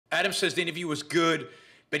Adam says the interview was good,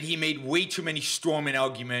 but he made way too many strawman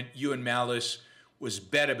argument. You and Malice was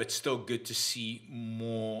better, but still good to see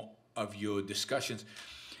more of your discussions.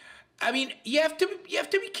 I mean, you have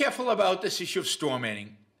to be careful about this issue of strawmanning.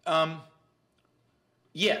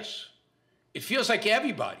 Yes, it feels like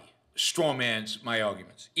everybody strawmans my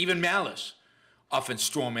arguments. Even Malice often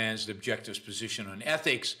strawmans the objective's position on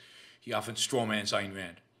ethics. He often strawmans Ayn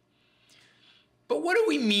Rand. But what do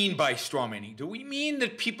we mean by strawmanning? Do we mean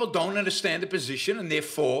that people don't understand the position and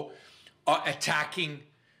therefore are attacking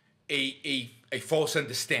a false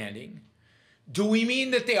understanding? Do we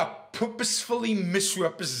mean that they are purposefully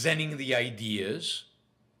misrepresenting the ideas?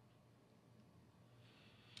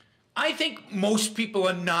 I think most people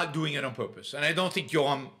are not doing it on purpose, and I don't think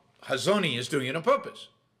Yoram Hazony is doing it on purpose.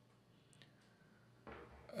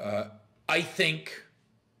 I think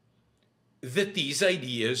that these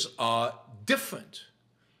ideas are different.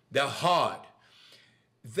 They're hard.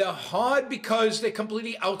 They're hard because they're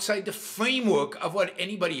completely outside the framework of what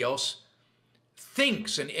anybody else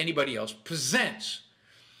thinks and anybody else presents.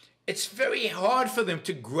 It's very hard for them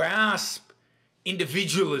to grasp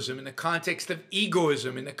individualism in the context of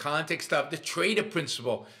egoism, in the context of the trader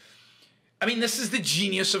principle. I mean, this is the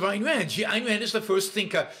genius of Ayn Rand. Ayn Rand is the first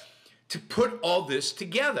thinker to put all this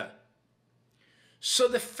together. So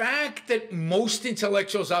the fact that most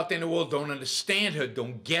intellectuals out there in the world don't understand her,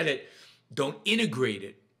 don't get it, don't integrate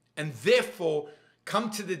it, and therefore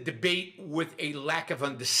come to the debate with a lack of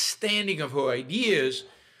understanding of her ideas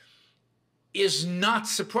is not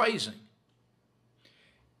surprising.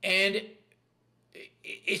 And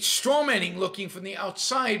it's strawmanning looking from the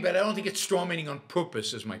outside, but I don't think it's strawmanning on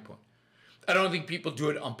purpose, is my point. I don't think people do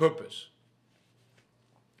it on purpose.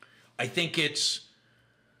 I think it's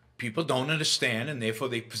people don't understand, and therefore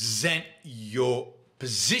they present your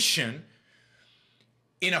position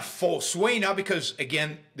in a false way, not because,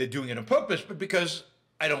 again, they're doing it on purpose, but because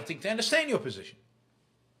I don't think they understand your position.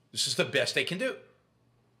 This is the best they can do.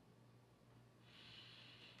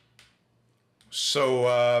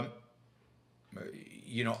 So,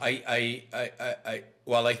 you know,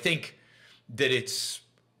 while I think that it's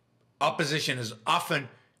opposition is often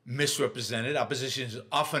misrepresented, opposition is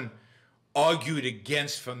often argued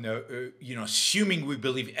against from the, you know, assuming we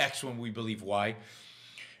believe X when we believe Y.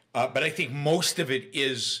 But I think most of it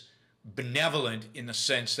is benevolent in the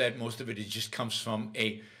sense that most of it just comes from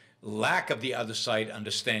a lack of the other side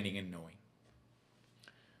understanding and knowing.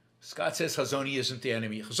 Scott says Hazony isn't the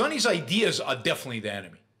enemy. Hazony's ideas are definitely the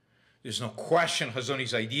enemy. There's no question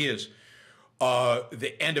Hazony's ideas are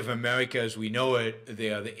the end of America as we know it.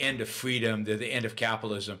 They are the end of freedom. They're the end of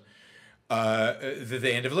capitalism. They're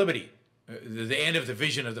the end of liberty. They're the end of the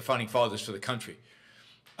vision of the Founding Fathers for the country.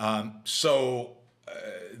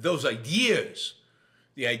 Those ideas,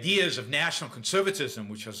 the ideas of national conservatism,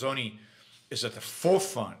 which Hazony is at the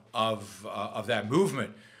forefront of that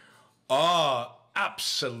movement, are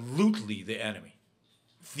absolutely the enemy,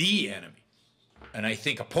 and I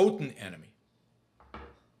think a potent enemy.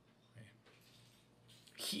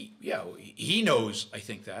 He knows, I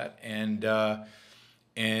think that, and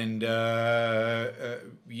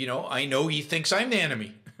you know, I know he thinks I'm the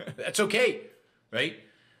enemy. That's okay, right?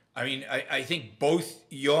 I mean, I think both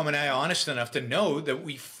Yoram and I are honest enough to know that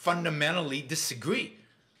we fundamentally disagree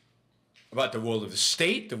about the role of the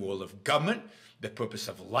state, the role of government, the purpose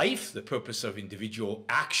of life, the purpose of individual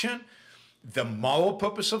action, the moral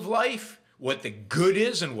purpose of life, what the good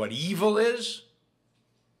is and what evil is,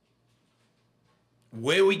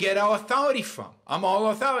 where we get our authority from. I'm all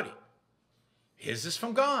authority. His is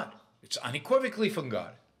from God. It's unequivocally from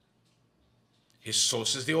God. His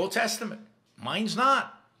source is the Old Testament. Mine's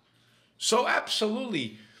not. So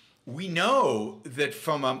absolutely, we know that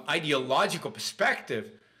from an ideological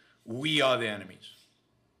perspective, we are the enemies.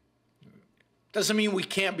 Doesn't mean we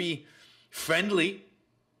can't be friendly.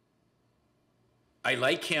 I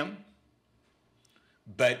like him,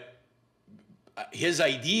 but his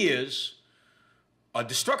ideas are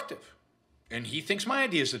destructive, and he thinks my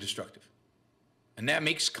ideas are destructive. And that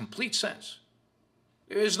makes complete sense.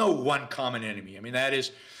 There is no one common enemy. I mean, that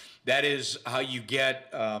is how you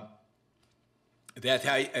get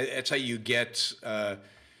that's how you get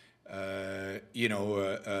you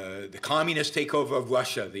know, the communists take over of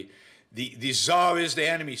Russia. The Tsar is the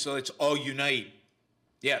enemy, so let's all unite.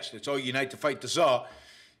 Yes, let's all unite to fight the Tsar,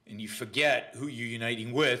 and you forget who you're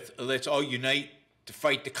uniting with. Let's all unite to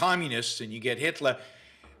fight the communists, and you get Hitler.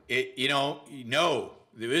 You know, no,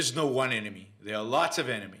 there is no one enemy. There are lots of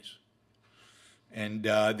enemies. And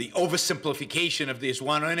the oversimplification of this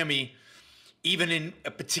one enemy, even in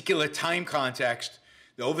a particular time context,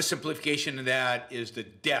 the oversimplification of that is the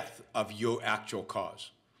death of your actual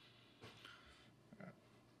cause.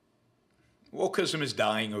 Wokeism is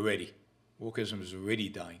dying already. Wokeism is already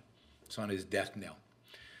dying. It's on his death knell.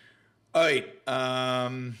 All right.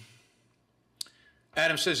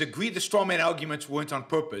 Adam says, agree the straw man arguments weren't on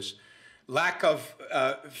purpose. Lack of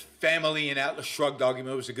family and Atlas Shrugged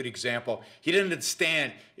argument was a good example. He didn't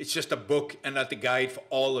understand it's just a book and not the guide for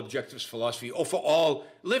all objectivist philosophy or for all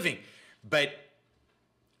living. But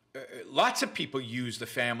lots of people use the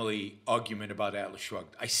family argument about Atlas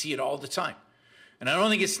Shrugged. I see it all the time. And I don't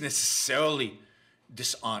think it's necessarily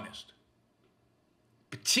dishonest,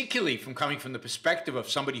 particularly from coming from the perspective of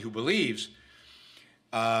somebody who believes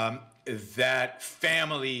that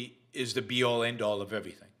family is the be-all, end-all of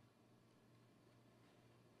everything.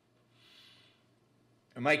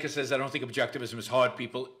 And Micah says, I don't think objectivism is hard.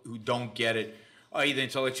 People who don't get it are either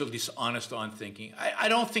intellectually dishonest or unthinking. I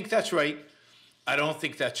don't think that's right. I don't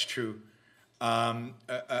think that's true.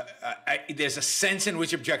 There's a sense in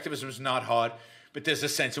which objectivism is not hard, but there's a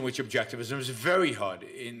sense in which objectivism is very hard,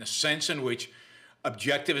 in the sense in which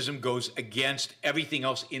objectivism goes against everything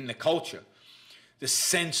else in the culture. The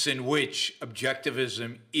sense in which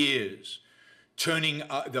objectivism is turning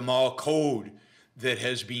the moral code that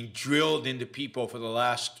has been drilled into people for the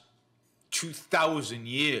last 2,000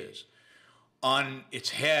 years on its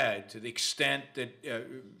head, to the extent that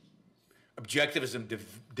objectivism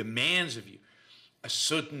demands of you a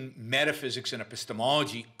certain metaphysics and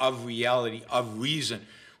epistemology of reality, of reason,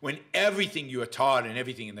 when everything you are taught and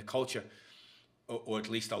everything in the culture, or at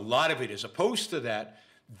least a lot of it, is opposed to that.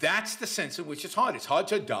 That's the sense in which it's hard. It's hard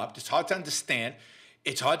to adopt. It's hard to understand.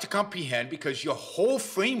 It's hard to comprehend, because your whole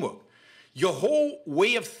framework, your whole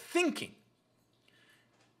way of thinking,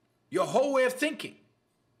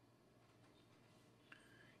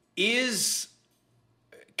 is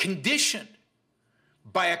conditioned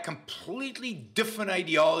by a completely different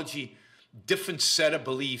ideology, different set of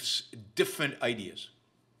beliefs, different ideas.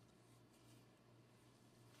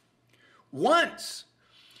 Once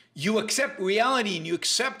you accept reality and you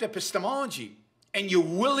accept epistemology, and you're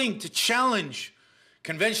willing to challenge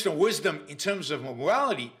conventional wisdom in terms of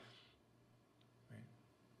morality,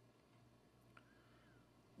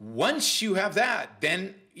 once you have that,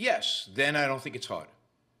 then yes, then I don't think it's hard.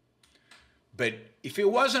 But if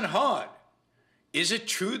it wasn't hard, is it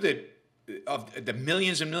true that of the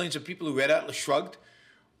millions and millions of people who read Atlas Shrugged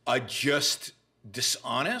are just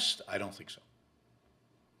dishonest? I don't think so.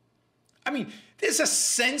 I mean, there's a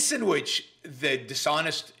sense in which they're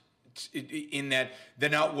dishonest in that they're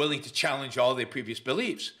not willing to challenge all their previous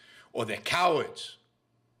beliefs, or they're cowards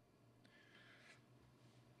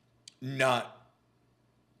not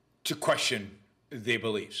to question their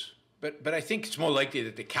beliefs. But I think it's more likely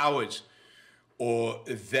that they're cowards, or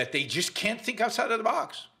that they just can't think outside of the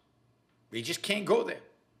box. They just can't go there.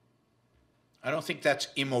 I don't think that's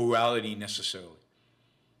immorality necessarily.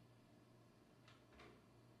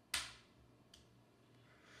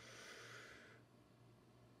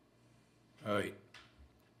 All right.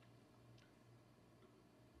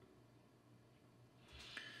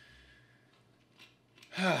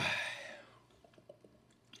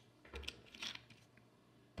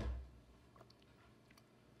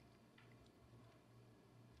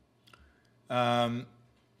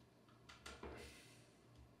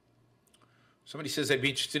 Somebody says I'd be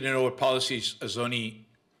interested to know what policies Azoni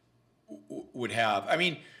would have. I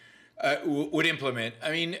mean, would implement.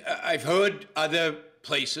 I mean, I've heard other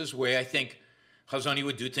places where I think Khazani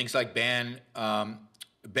would do things like ban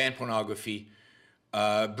pornography,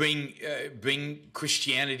 bring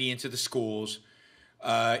Christianity into the schools,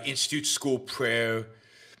 institute school prayer,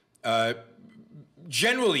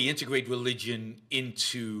 generally integrate religion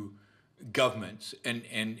into government, and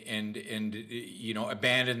you know,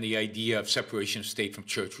 abandon the idea of separation of state from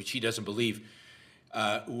church, which he doesn't believe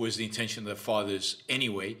was the intention of the fathers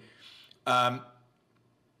anyway.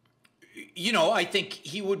 You know, I think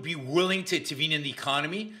he would be willing to intervene in the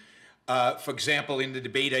economy. For example, in the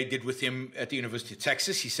debate I did with him at the University of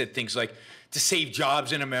Texas, he said things like, to save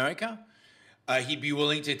jobs in America. He'd be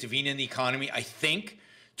willing to intervene in the economy, I think,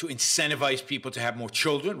 to incentivize people to have more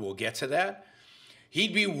children. We'll get to that.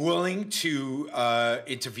 He'd be willing to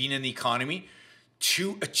intervene in the economy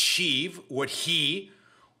to achieve what he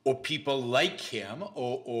or people like him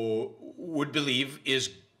or would believe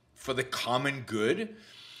is for the common good.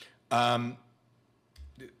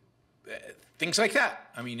 Things like that.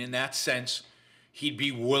 I mean, in that sense, he'd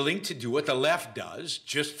be willing to do what the left does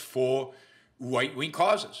just for right-wing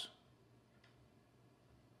causes.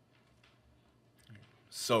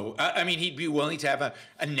 So, I mean, he'd be willing to have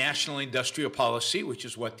a national industrial policy, which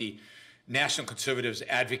is what the national conservatives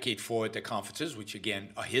advocate for at their conferences, which, again,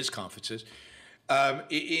 are his conferences.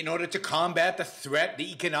 in order to combat the threat,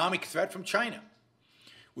 the economic threat from China,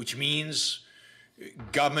 which means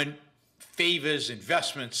government favors,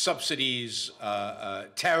 investments, subsidies,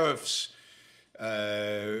 tariffs,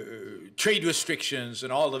 trade restrictions,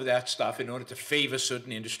 and all of that stuff in order to favor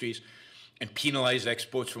certain industries and penalize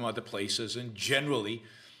exports from other places, and generally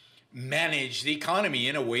manage the economy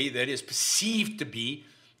in a way that is perceived to be,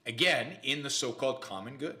 again, in the so-called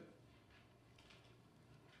common good.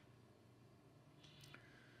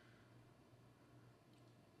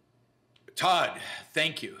 Todd,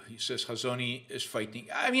 thank you. He says Hazony is frightening.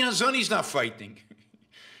 I mean, Hazony's not frightening.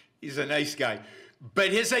 He's a nice guy. But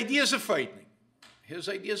his ideas are frightening. His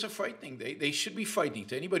ideas are frightening. They should be frightening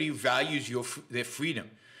to anybody who values their freedom,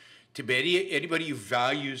 to anybody who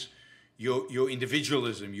values your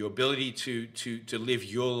individualism, your ability to live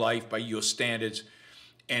your life by your standards,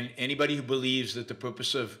 and anybody who believes that the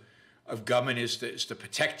purpose of government is to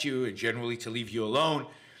protect you and generally to leave you alone.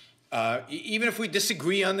 Even if we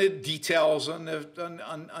disagree on the details, on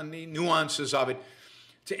the nuances of it,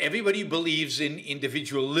 to everybody who believes in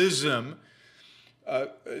individualism,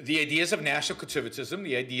 the ideas of national conservatism,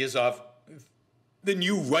 the ideas of the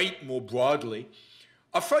new right more broadly,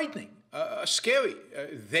 are frightening, scary.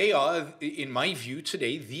 They are, in my view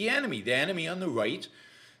today, the enemy on the right.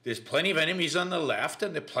 There's plenty of enemies on the left,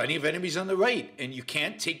 and there are plenty of enemies on the right, and you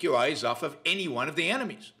can't take your eyes off of any one of the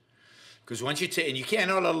enemies. Because once and you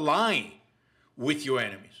cannot align with your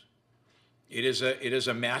enemies. It is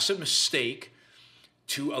a massive mistake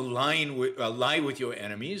to ally with your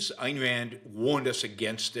enemies. Ayn Rand warned us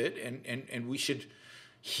against it, and we should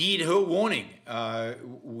heed her warning.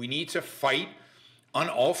 We need to fight on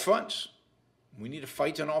all fronts. We need to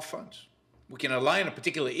fight on all fronts. We can align on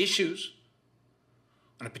particular issues,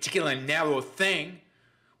 on a particular narrow thing,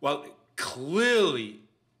 while clearly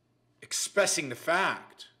expressing the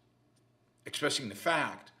fact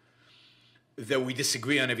that we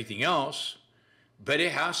disagree on everything else, but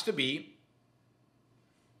it has to be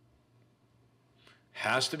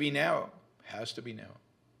narrow.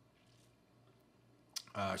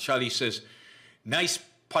 Charlie says, nice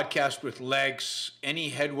podcast with Lex. Any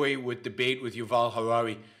headway with debate with Yuval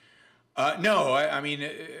Harari? No, I mean,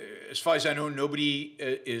 as far as I know, nobody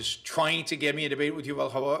is trying to get me a debate with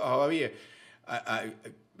Yuval Harari.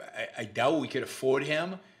 I doubt we could afford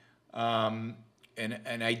him. And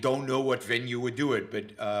I don't know what venue would do it,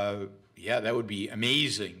 but yeah, that would be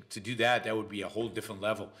amazing to do that. That would be a whole different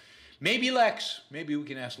level. Maybe Lex. Maybe we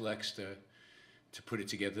can ask Lex to put it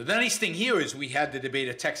together. The nice thing here is we had the debate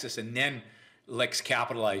at Texas, and then Lex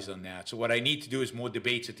capitalized on that. So what I need to do is more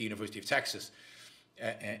debates at the University of Texas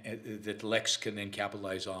that Lex can then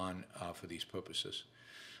capitalize on for these purposes.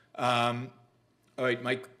 All right,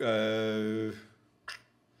 Mike. All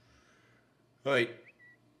right.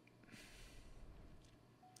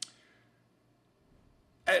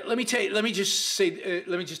 Let me just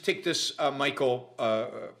take this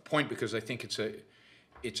Michael point, because I think it's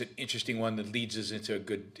an interesting one that leads us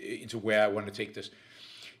into where I want to take this.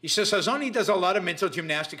 He says Hazony does a lot of mental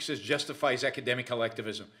gymnastics that justifies academic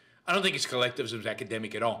collectivism. I don't think it's collectivism is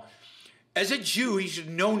academic at all. As a Jew, he should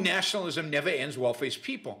know nationalism never ends well-faced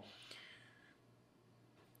people.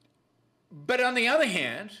 But on the other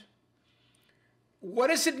hand, what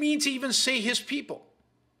does it mean to even say his people?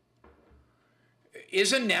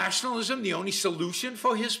 Isn't nationalism the only solution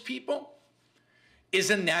for his people?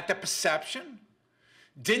 Isn't that the perception?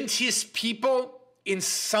 Didn't his people, in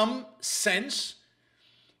some sense,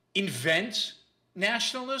 invent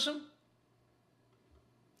nationalism?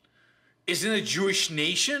 Isn't the Jewish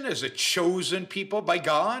nation as a chosen people by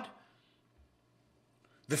God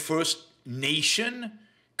the first nation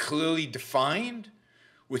clearly defined,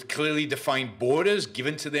 with clearly defined borders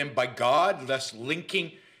given to them by God, thus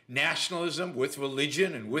linking nationalism with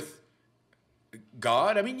religion and with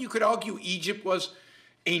God? I mean, you could argue Egypt was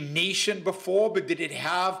a nation before, but did it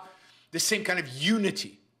have the same kind of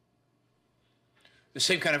unity, the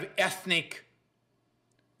same kind of ethnic,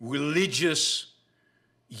 religious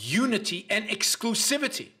unity and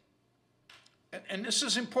exclusivity? And this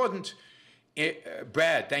is important.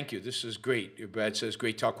 Brad, thank you. This is great. Brad says,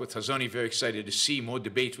 great talk with Hazony. Very excited to see more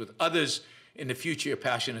debates with others in the future. Your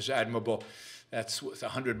passion is admirable. That's worth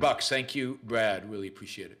 $100. Thank you, Brad. Really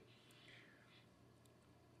appreciate it.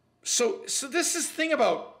 So this is the thing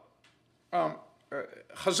about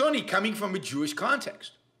Hazony coming from a Jewish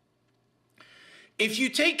context. If you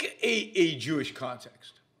take a Jewish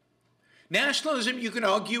context, nationalism, you can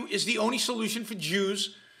argue, is the only solution for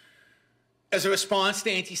Jews as a response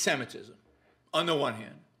to anti-Semitism, on the one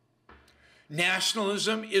hand.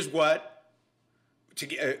 Nationalism is what,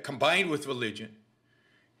 combined with religion,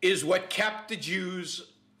 is what kept the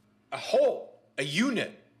Jews a whole, a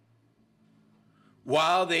unit,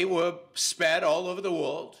 while they were spread all over the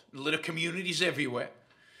world, little communities everywhere.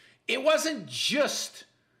 It wasn't just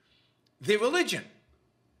their religion.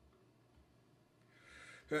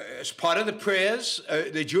 As part of the prayers,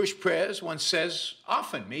 the Jewish prayers, one says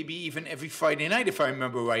often, maybe even every Friday night, if I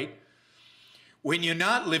remember right, when you're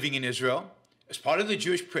not living in Israel, as part of the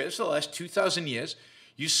Jewish prayers for the last 2,000 years,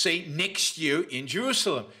 you say next year in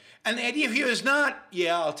Jerusalem. And the idea here is not,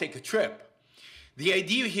 yeah, I'll take a trip. The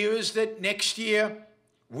idea here is that next year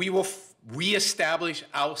we will reestablish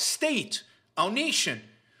our state, our nation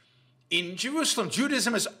in Jerusalem.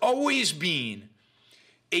 Judaism has always been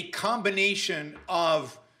a combination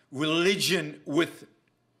of religion with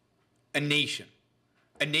a nation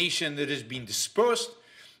that has been dispersed,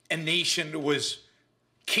 a nation that was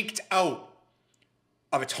kicked out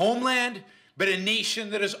of its homeland, but a nation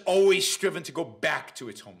that has always striven to go back to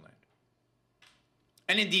its homeland.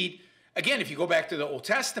 And indeed, again, if you go back to the Old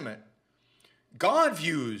Testament, God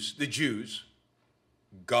views the Jews,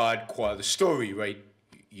 God qua the story, right?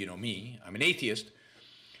 You know me, I'm an atheist.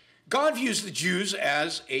 God views the Jews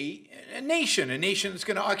as a nation that's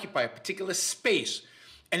going to occupy a particular space,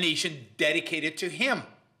 a nation dedicated to him.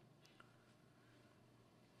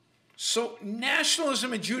 So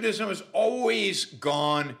nationalism and Judaism has always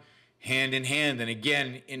gone hand in hand. And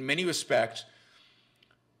again, in many respects,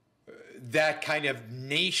 that kind of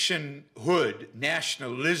nationhood,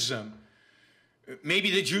 nationalism, maybe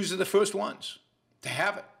the Jews are the first ones to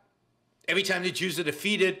have it. Every time the Jews are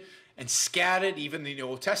defeated and scattered, even in the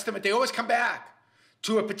Old Testament, they always come back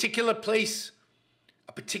to a particular place,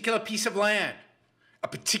 a particular piece of land, a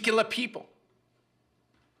particular people.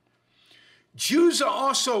 Jews are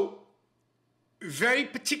also very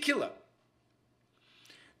particular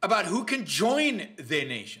about who can join their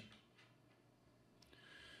nation.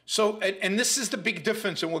 So, and this is the big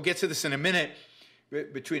difference, and we'll get to this in a minute,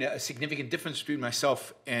 between a significant difference between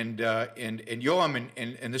myself and Yoram,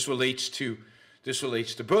 and this relates to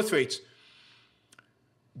birth rates.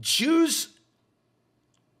 Judaism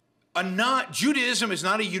is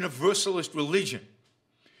not a universalist religion,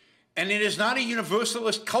 and it is not a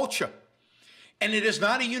universalist culture, and it is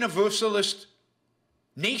not a universalist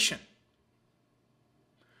nation.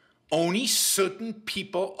 Only certain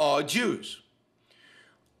people are Jews.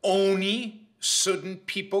 Only certain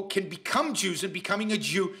people can become Jews, and becoming a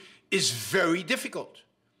Jew is very difficult.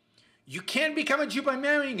 You can't become a Jew by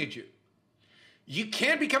marrying a Jew. You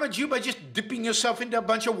can't become a Jew by just dipping yourself into a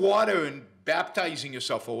bunch of water and baptizing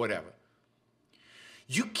yourself or whatever.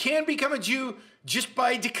 You can't become a Jew just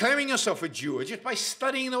by declaring yourself a Jew, or just by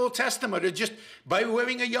studying the Old Testament, or just by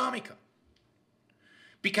wearing a yarmulke.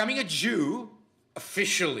 Becoming a Jew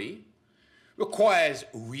officially requires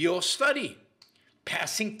real study,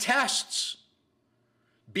 passing tests,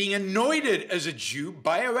 being anointed as a Jew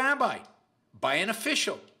by a rabbi, by an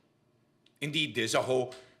official. Indeed, there's a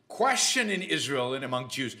whole question in Israel and among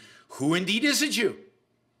Jews, who indeed is a Jew?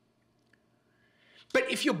 But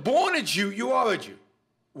if you're born a Jew, you are a Jew,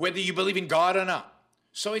 whether you believe in God or not.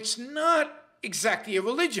 So it's not exactly a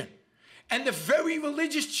religion. And the very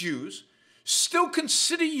religious Jews still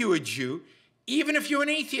consider you a Jew, even if you're an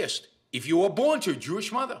atheist, if you were born to a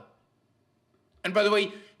Jewish mother. And by the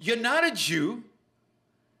way, you're not a Jew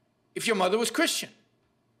if your mother was Christian.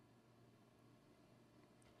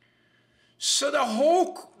 So the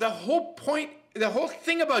whole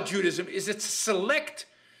thing about Judaism is it's a select,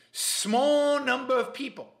 small number of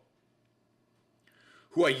people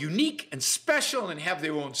who are unique and special and have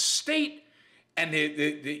their own state. And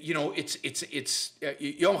Yoram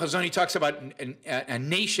Hazani talks about a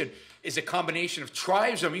nation is a combination of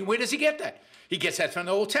tribes. I mean, where does he get that? He gets that from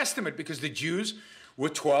the Old Testament, because the Jews were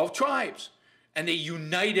 12 tribes, and they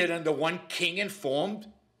united under one king and formed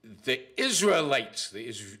the Israelites,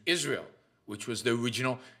 Israel, which was the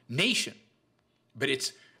original nation. But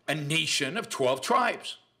it's a nation of 12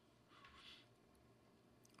 tribes.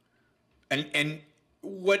 And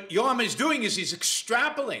what Yoram is doing is he's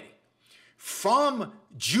extrapolating from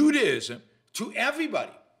Judaism to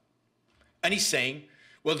everybody. And he's saying,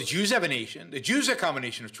 well, the Jews have a nation, the Jews are a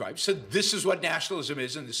combination of tribes, so this is what nationalism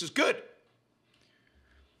is, and this is good.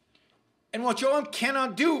 And what Yoram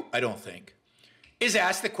cannot do, I don't think, is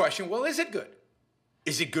ask the question, well, is it good?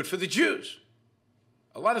 Is it good for the Jews?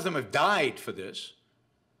 A lot of them have died for this.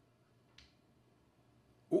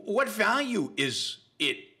 What value is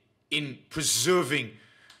it in preserving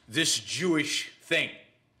this Jewish thing,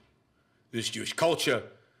 this Jewish culture,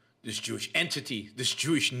 this Jewish entity, this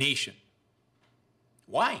Jewish nation?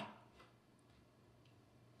 Why?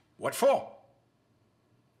 What for?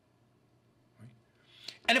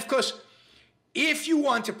 And of course, if you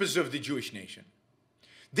want to preserve the Jewish nation,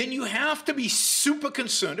 then you have to be super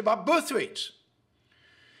concerned about birth rates.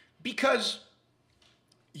 Because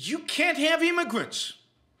you can't have immigrants.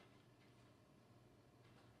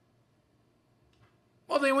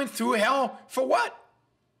 Well, they went through hell for what?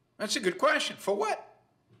 That's a good question. For what?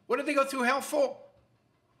 What did they go through hell for?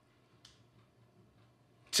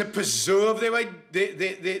 To preserve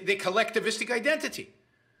their collectivistic identity.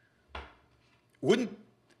 Wouldn't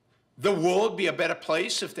the world be a better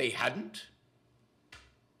place if they hadn't?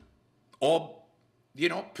 Or, you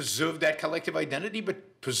know, preserve that collective identity,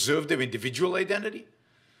 but preserve their individual identity?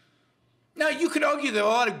 Now, you could argue there are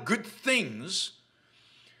a lot of good things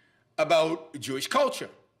about Jewish culture.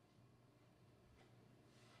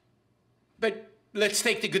 But let's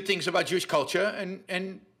take the good things about Jewish culture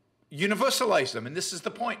and universalize them. And this is the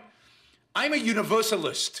point. I'm a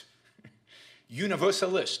universalist.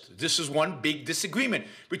 Universalist. This is one big disagreement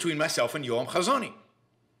between myself and Yoram Chazoni.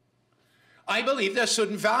 I believe there are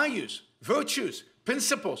certain values, virtues,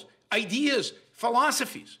 principles, ideas,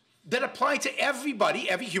 philosophies that apply to everybody,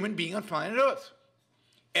 every human being on planet Earth.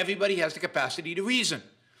 Everybody has the capacity to reason.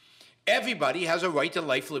 Everybody has a right to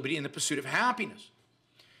life, liberty, and the pursuit of happiness.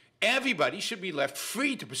 Everybody should be left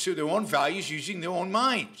free to pursue their own values using their own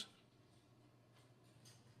minds.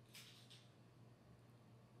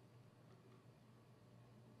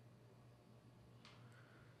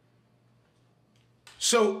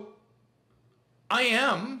 So, I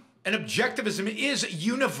am, and objectivism is a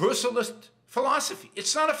universalist philosophy.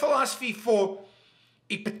 It's not a philosophy for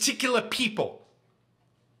a particular people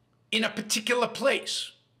in a particular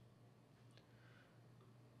place.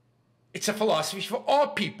 It's a philosophy for all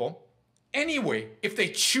people, anyway, if they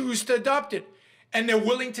choose to adopt it, and they're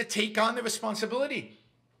willing to take on the responsibility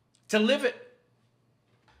to live it.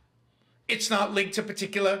 It's not linked to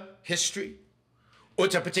particular history or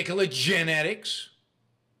to particular genetics.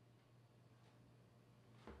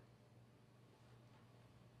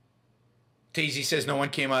 Tazy says no one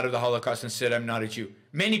came out of the Holocaust and said, I'm not a Jew.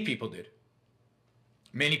 Many people did.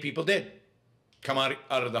 Many people did come out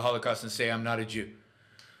of the Holocaust and say, I'm not a Jew.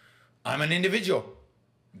 I'm an individual.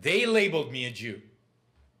 They labeled me a Jew.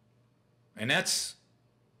 And that's,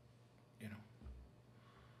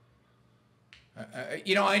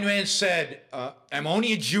 Ayn Rand said, I'm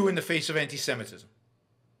only a Jew in the face of anti-Semitism.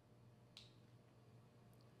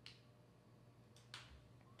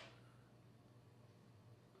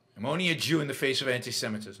 I'm only a Jew in the face of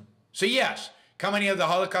anti-Semitism. So yes, coming out of the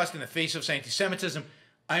Holocaust in the face of anti-Semitism,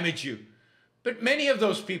 I'm a Jew. But many of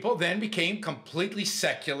those people then became completely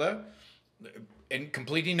secular and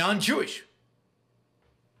completely non-Jewish.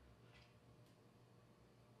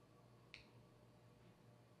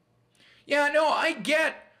 Yeah, no, I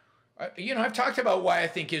get, I've talked about why I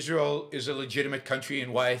think Israel is a legitimate country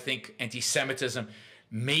and why I think anti-Semitism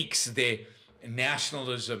makes the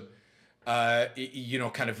nationalism,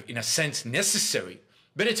 kind of, in a sense, necessary.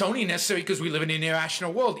 But it's only necessary because we live in an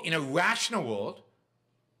irrational world. In a rational world,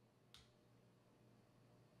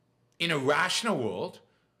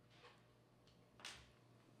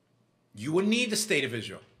 you wouldn't need the state of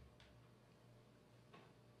Israel.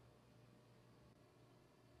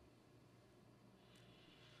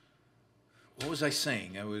 What was I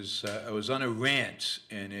saying? I was on a rant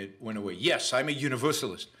and it went away. Yes, I'm a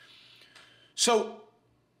universalist. So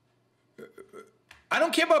I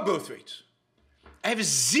don't care about birth rates. I have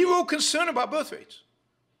zero concern about birth rates.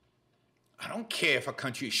 I don't care if a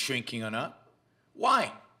country is shrinking or not.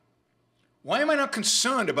 Why? Why am I not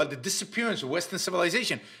concerned about the disappearance of Western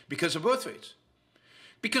civilization because of birth rates?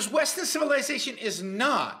 Because Western civilization is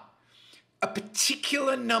not a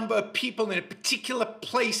particular number of people in a particular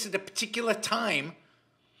place at a particular time.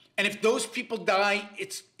 And if those people die,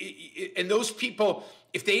 and those people,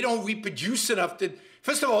 if they don't reproduce enough,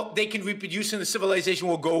 first of all, they can reproduce and the civilization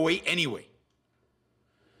will go away anyway.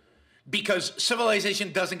 Because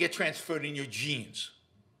civilization doesn't get transferred in your genes.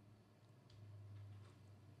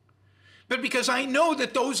 But because I know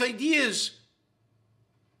that those ideas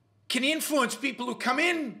can influence people who come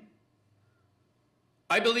in.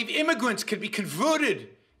 I believe immigrants can be converted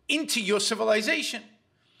into your civilization.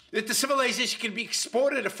 That the civilization can be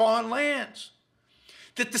exported to foreign lands.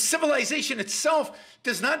 That the civilization itself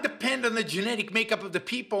does not depend on the genetic makeup of the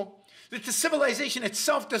people. That the civilization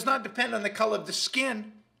itself does not depend on the color of the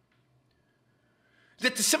skin.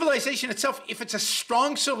 That the civilization itself, if it's a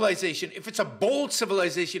strong civilization, if it's a bold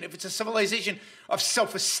civilization, if it's a civilization of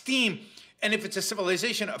self-esteem, and if it's a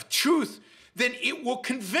civilization of truth, then it will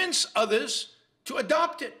convince others to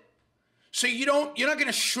adopt it. So you're not going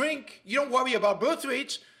to shrink. You don't worry about birth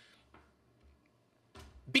rates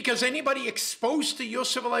Because anybody exposed to your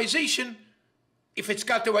civilization, if it's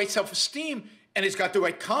got the right self-esteem and it's got the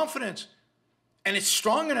right confidence and it's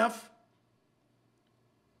strong enough,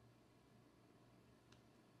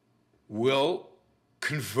 will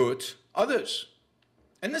convert others.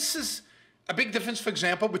 And this is a big difference, for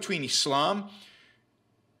example, between Islam,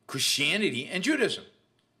 Christianity, and Judaism.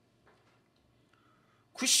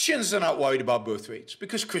 Christians are not worried about birth rates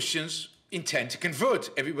because Christians intend to convert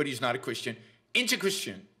everybody who's not a Christian into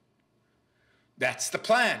Christian. That's the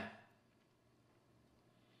plan.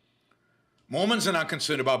 Mormons are not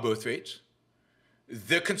concerned about birth rates.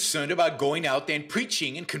 They're concerned about going out there and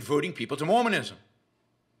preaching and converting people to Mormonism.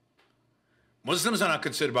 Muslims are not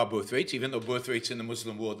concerned about birth rates, even though birth rates in the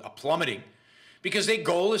Muslim world are plummeting, because their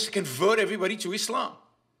goal is to convert everybody to Islam.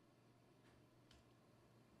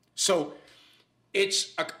 So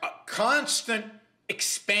it's a constant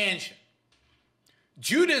expansion.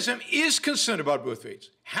 Judaism is concerned about birth rates,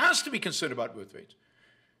 has to be concerned about birth rates,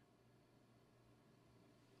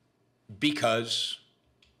 because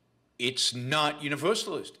it's not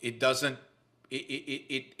universalist. It doesn't,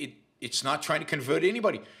 it's not trying to convert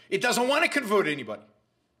anybody. It doesn't want to convert anybody.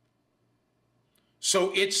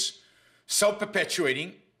 So it's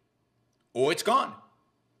self-perpetuating or it's gone.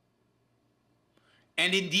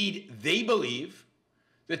 And indeed, they believe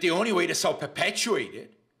that the only way to self-perpetuate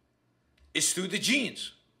it is through the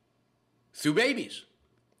genes, through babies,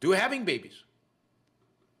 through having babies.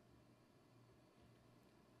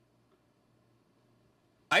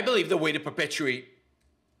 I believe the way to perpetuate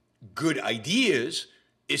good ideas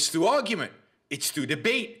is through argument, it's through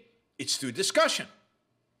debate, it's through discussion.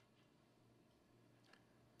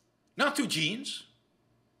 Not through genes.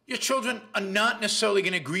 Your children are not necessarily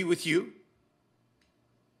going to agree with you.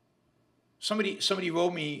 Somebody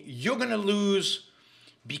wrote me, you're going to lose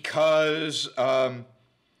because the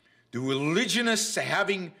religionists are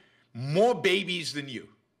having more babies than you.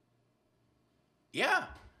 Yeah.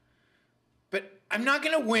 But I'm not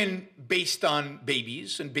going to win based on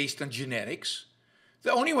babies and based on genetics.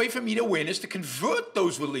 The only way for me to win is to convert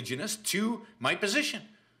those religionists to my position.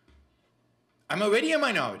 I'm already a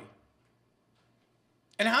minority.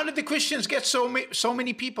 And how did the Christians get so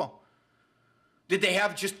many people? Did they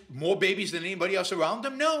have just more babies than anybody else around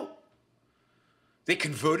them? No. They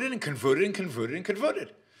converted and converted and converted and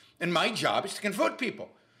converted. And my job is to convert people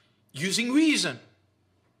using reason.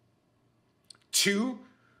 To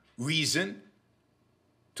reason,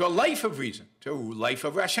 to a life of reason, to a life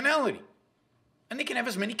of rationality. And they can have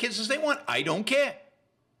as many kids as they want. I don't care.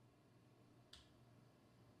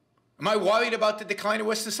 Am I worried about the decline of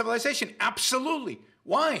Western civilization? Absolutely.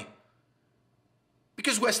 Why?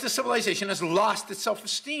 Because Western civilization has lost its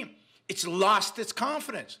self-esteem. It's lost its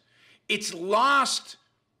confidence. It's lost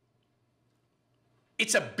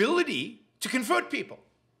its ability to convert people.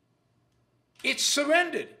 It's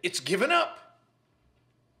surrendered. It's given up.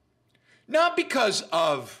 Not because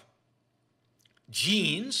of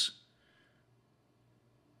genes,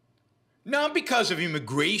 not because of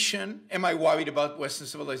immigration am I worried about Western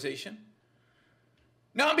civilization.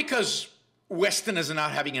 Not because Westerners are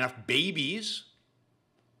not having enough babies.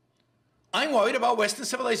 I'm worried about Western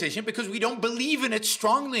civilization because we don't believe in it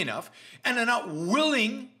strongly enough and are not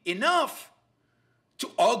willing enough to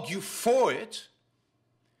argue for it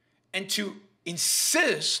and to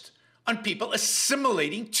insist on people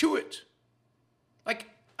assimilating to it. Like,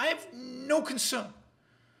 I have no concern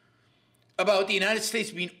about the United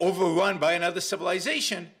States being overrun by another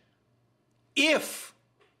civilization if,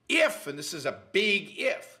 and this is a big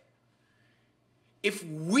if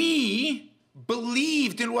we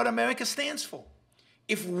believed in what America stands for,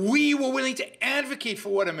 if we were willing to advocate for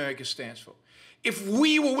what America stands for, if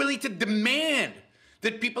we were willing to demand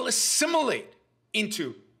that people assimilate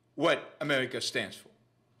into what America stands for.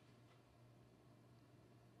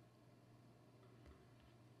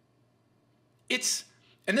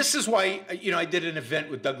 And this is why, I did an event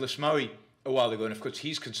with Douglas Murray a while ago, and of course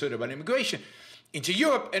he's concerned about immigration into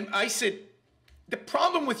Europe, and I said, the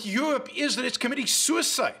problem with Europe is that it's committing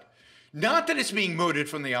suicide, not that it's being murdered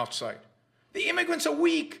from the outside. The immigrants are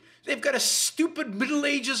weak. They've got a stupid Middle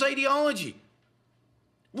Ages ideology.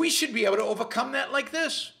 We should be able to overcome that like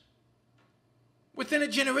this. Within a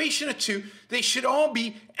generation or two, they should all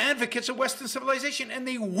be advocates of Western civilization, and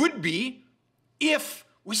they would be if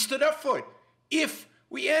we stood up for it, if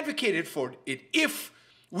we advocated for it, if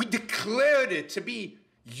we declared it to be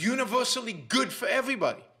universally good for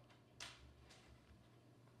everybody,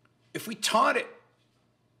 if we taught it,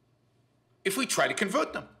 if we try to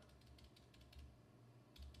convert them.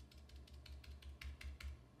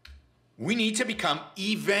 We need to become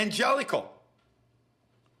evangelical.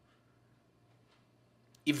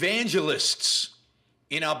 evangelists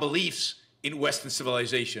in our beliefs in Western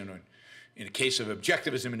civilization, or in the case of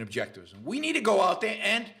objectivism and objectivism. We need to go out there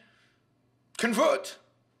and convert.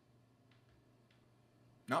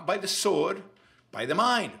 Not by the sword, by the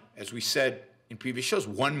mind. As we said in previous shows,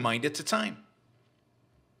 one mind at a time.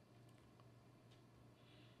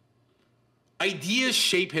 Ideas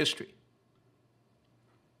shape history.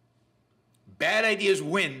 Bad ideas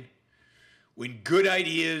win when good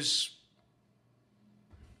ideas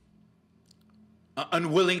are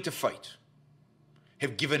unwilling to fight,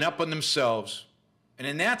 have given up on themselves. And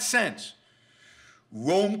in that sense,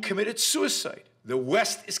 Rome committed suicide. The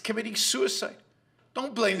West is committing suicide.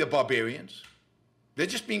 Don't blame the barbarians. They're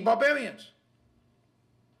just being barbarians.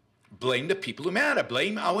 Blame the people who matter.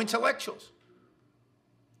 Blame our intellectuals.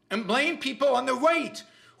 And blame people on the right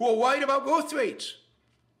who are worried about birth rates,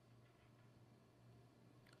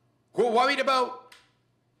 who are worried about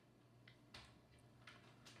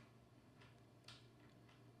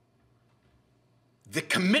the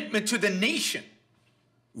commitment to the nation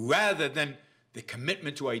rather than the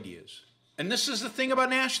commitment to ideas. And this is the thing about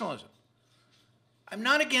nationalism. I'm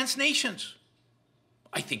not against nations.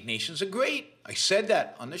 I think nations are great. I said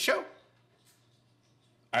that on the show.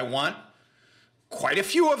 I want quite a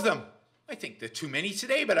few of them. I think there are too many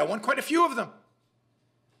today, but I want quite a few of them.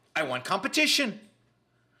 I want competition.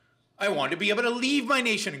 I want to be able to leave my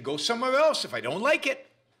nation and go somewhere else if I don't like it.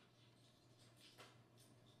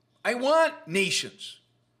 I want nations.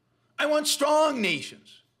 I want strong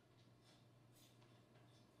nations.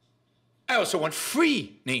 I also want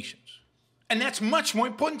free nations. And that's much more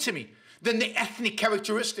important to me than the ethnic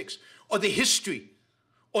characteristics or the history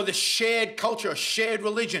or the shared culture or shared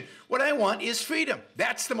religion. What I want is freedom.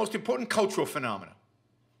 That's the most important cultural phenomenon.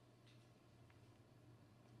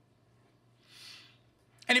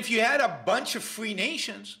 And if you had a bunch of free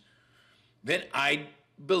nations, then I'd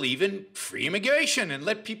believe in free immigration and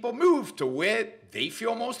let people move to where they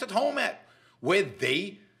feel most at home at, what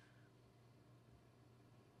they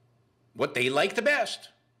like the best,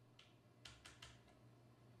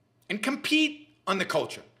 and compete on the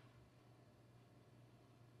culture.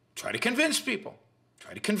 Try to convince people,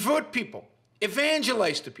 try to convert people,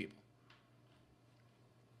 evangelize to people.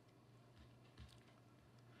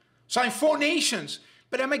 So I'm for nations,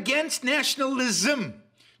 but I'm against nationalism.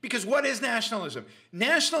 Because what is nationalism?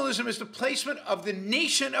 Nationalism is the placement of the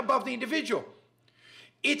nation above the individual.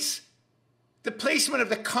 It's the placement of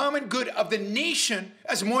the common good of the nation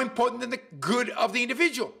as more important than the good of the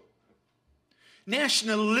individual.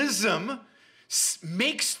 Nationalism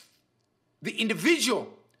makes the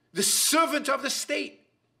individual the servant of the state,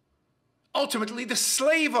 ultimately the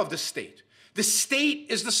slave of the state. The state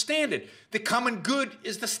is the standard. The common good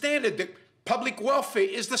is the standard. The public welfare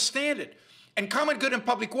is the standard. And common good and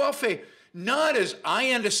public welfare, not as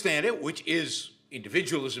I understand it, which is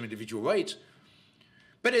individualism, individual rights,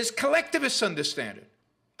 but as collectivists understand it,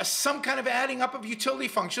 as some kind of adding up of utility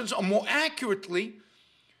functions, or more accurately,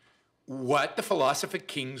 what the philosopher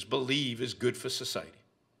kings believe is good for society.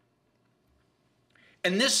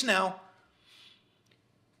 And this now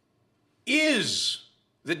is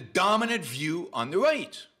the dominant view on the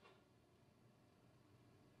right.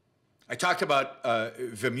 I talked about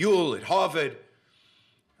Vermeule at Harvard,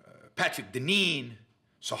 Patrick Deneen,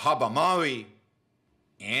 Sohab Amari,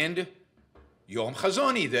 and Yoram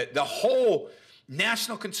Chazoni, the whole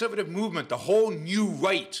national conservative movement, the whole new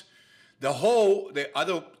right, the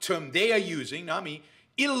other term they are using, not me,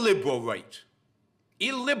 illiberal right.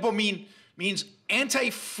 Illiberal means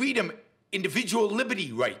anti-freedom, individual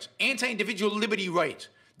liberty right, anti-individual liberty right.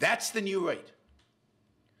 That's the new right.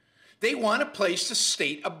 They want to place the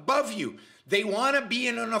state above you. They want to be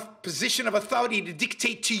in a position of authority to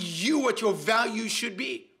dictate to you what your values should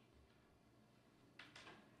be.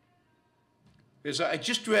 I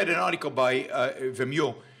just read an article by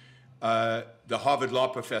Vermeule, the Harvard law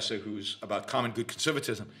professor who's about common good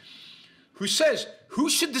conservatism, who says, who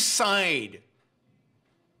should decide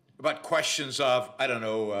about questions of, I don't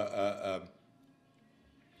know,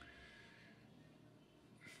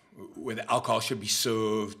 whether alcohol should be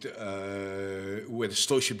served, whether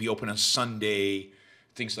stores should be open on Sunday,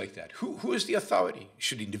 things like that. Who is the authority?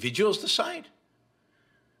 Should individuals decide?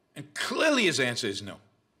 And clearly his answer is no.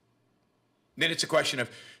 Then it's a question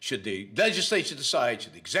of, should the legislature decide?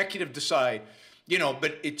 Should the executive decide? You know,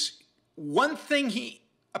 but it's one thing he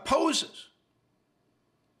opposes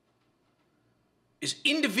is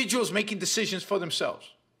individuals making decisions for themselves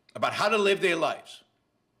about how to live their lives.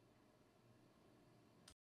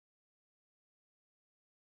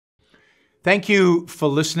 Thank you for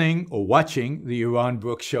listening or watching the Yaron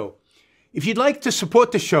Brook Show. If you'd like to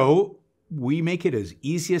support the show, we make it as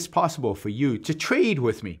easy as possible for you to trade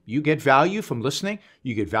with me. You get value from listening.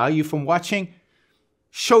 You get value from watching.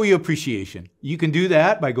 Show your appreciation. You can do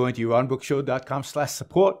that by going to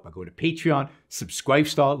YourOnBookShow.com/support, by going to Patreon,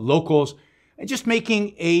 Subscribestar, Locals, and just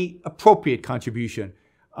making a appropriate contribution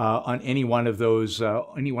on any one of those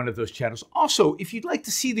channels. Also, if you'd like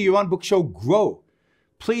to see the Your Own Book Show grow,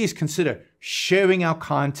 please consider sharing our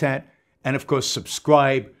content and, of course,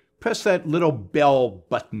 subscribe. Press that little bell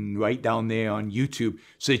button right down there on YouTube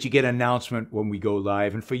so that you get an announcement when we go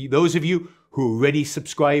live. And for those of you who are already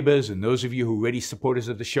subscribers and those of you who are already supporters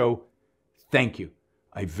of the show, thank you.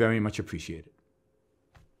 I very much appreciate it.